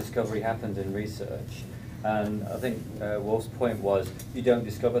and how discovery happened in research. And I think Wolf's point was you don't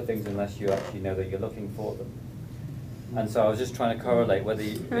discover things unless you actually know that you're looking for them. And so I was just trying to correlate whether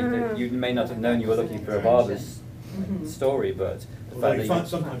you may not have known you were looking for a barber's story, but the Although fact you that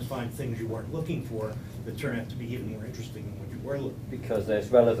sometimes find things you weren't looking for that turn out to be even more interesting than what you were looking for. because it's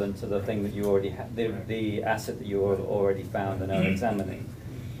relevant to the thing that you already the asset that you already found and are examining.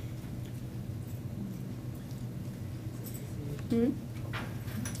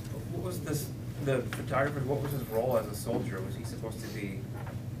 What was the photographer, what was his role as a soldier? Was he supposed to be,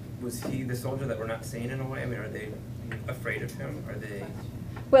 was he the soldier that we're not seeing in a way? I mean, are they afraid of him? Are they?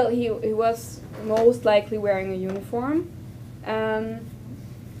 Well, he was most likely wearing a uniform,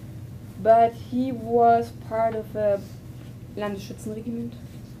 but he was part of a Landesschützenregiment.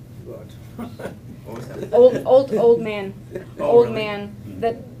 But What was that? Old man, Oh, old really? man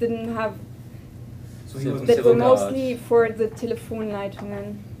that didn't have, So he wasn't that civil were guard. mostly for the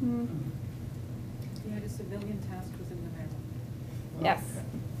Telefonleitungen. He had a civilian task was in the mail. Yes.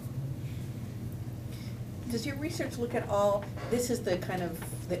 Does your research look at all, this is the kind of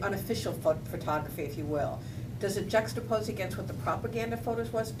the unofficial photography, if you will. Does it juxtapose against what the propaganda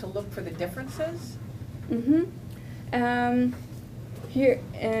photos was to look for the differences? Here,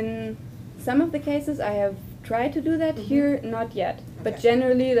 in some of the cases, I have tried to do that. Here, not yet. But Okay.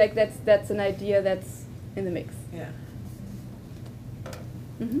 generally, like that's an idea that's in the mix. Yeah.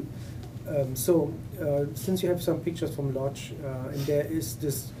 Since you have some pictures from Lodge, and there is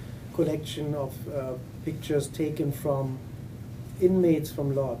this collection of pictures taken from inmates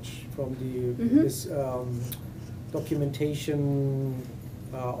from Lodge, from the this documentation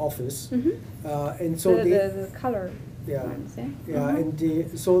office, and so the color yeah, ones, yeah. yeah,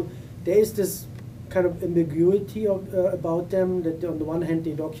 and so there is this kind of ambiguity of, about them, that on the one hand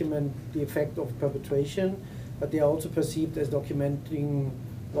they document the effect of perpetration, but they are also perceived as documenting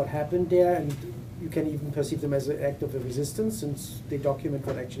what happened there, and you can even perceive them as an act of a resistance since they document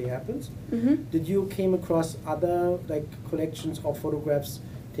what actually happens. Did you came across other like collections of photographs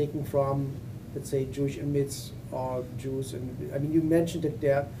taken from, let's say, Jewish inmates or Jews? And I mean, you mentioned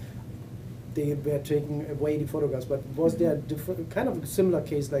that they were taking away the photographs, but was there a different, kind of a similar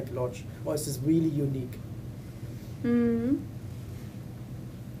case like Lodge, or is this really unique?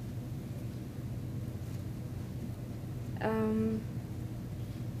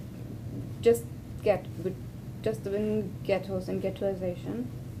 Just in ghettos and ghettoization.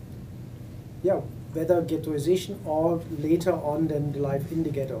 Yeah, whether ghettoization or later on than the life in the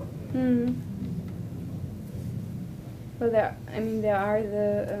ghetto. Well, there are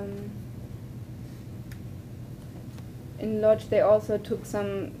the in Lodge they also took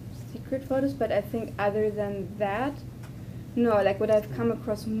some secret photos, but I think other than that, no. Like what I've come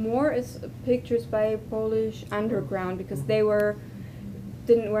across more is pictures by Polish underground, because they were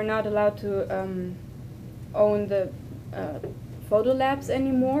not allowed to own the photo labs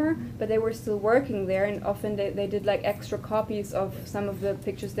anymore, but they were still working there, and often they did like extra copies of some of the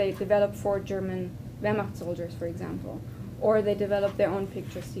pictures they developed for German Wehrmacht soldiers, for example, or they developed their own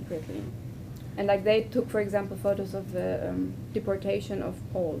pictures secretly. And like they took, for example, photos of the deportation of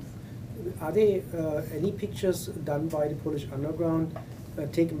Poles. Are there any pictures done by the Polish underground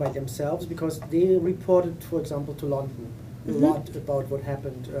taken by themselves? Because they reported, for example, to London a lot about what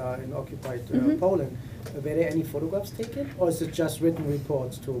happened in occupied Poland. Were there any photographs taken, or is it just written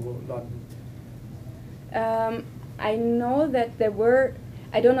reports to London? I know that there were,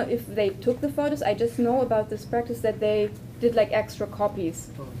 I don't know if they took the photos, I just know about this practice that they did like extra copies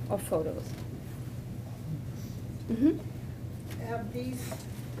of photos. Have these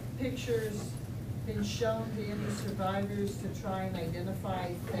pictures been shown to any survivors to try and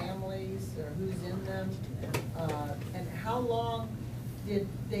identify families or who's in them? And how long did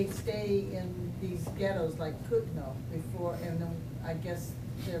they stay in these ghettos like Kutno before, and then I guess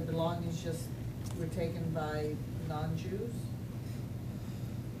their belongings just were taken by non-Jews?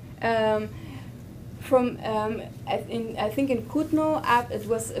 I think in Kutno, it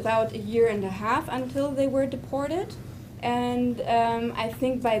was about a year and a half until they were deported. And I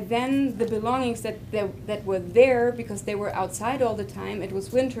think by then the belongings that were there, because they were outside all the time, it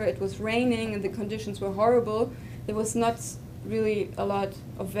was winter, it was raining, and the conditions were horrible, there was not really a lot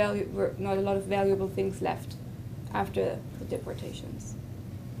of valuable things left after the deportations.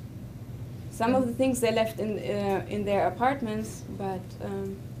 Some of the things they left in their apartments, but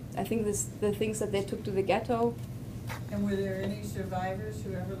I think the things that they took to the ghetto. And were there any survivors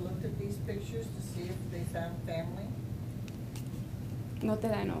who ever looked at these pictures to see if they found family? Not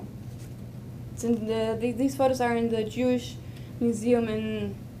that I know. It's in these photos are in the Jewish Museum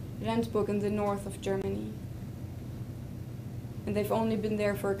in Rendsburg in the north of Germany. And they've only been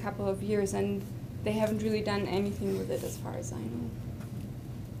there for a couple of years, and they haven't really done anything with it as far as I know.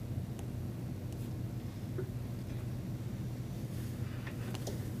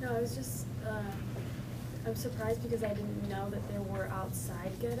 No, I was just, I'm surprised because I didn't know that there were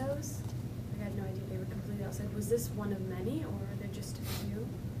outside ghettos. I had no idea they were completely outside. Was this one of many, or are there just a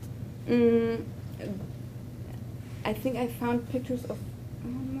few? I think I found pictures of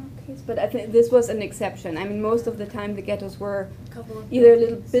one more case, but I think this was an exception. I mean, most of the time the ghettos were either a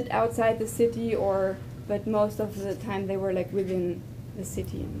little bit outside the city, but most of the time they were like within the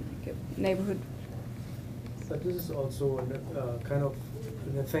city and like a neighborhood. But this is also kind of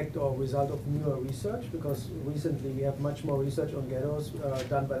an effect or result of newer research, because recently we have much more research on ghettos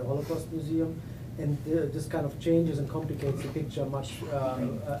done by the Holocaust Museum, and this kind of changes and complicates the picture much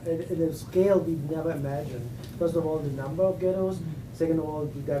at a scale we've never imagined. First of all, the number of ghettos. Second of all,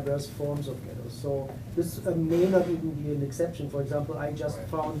 the diverse forms of ghettos. So this may not even be an exception. For example, I just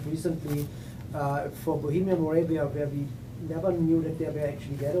found recently for Bohemia, Moravia, where we never knew that there were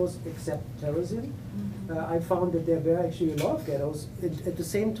actually ghettos except terrorism. I found that there were actually a lot of ghettos at the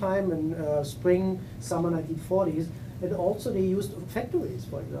same time in spring, summer 1940s, and also they used factories,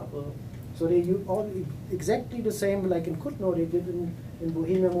 for example. So they used all exactly the same like in Kutno they did in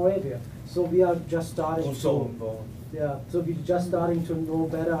Bohemia, Moravia. So we are just starting so we're just starting to know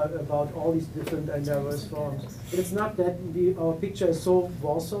better about all these different and diverse forms. But it's not that our picture is so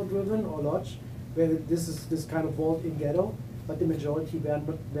Warsaw driven or Lodz, where this is this kind of walled-in ghetto, but the majority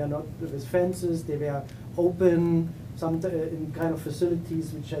were not with fences. They were open, some in kind of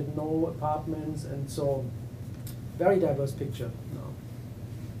facilities which had no apartments, and so very diverse picture now.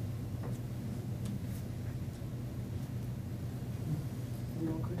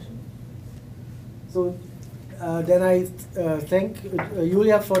 No question. So then I thank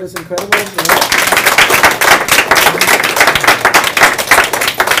Julia for this incredible.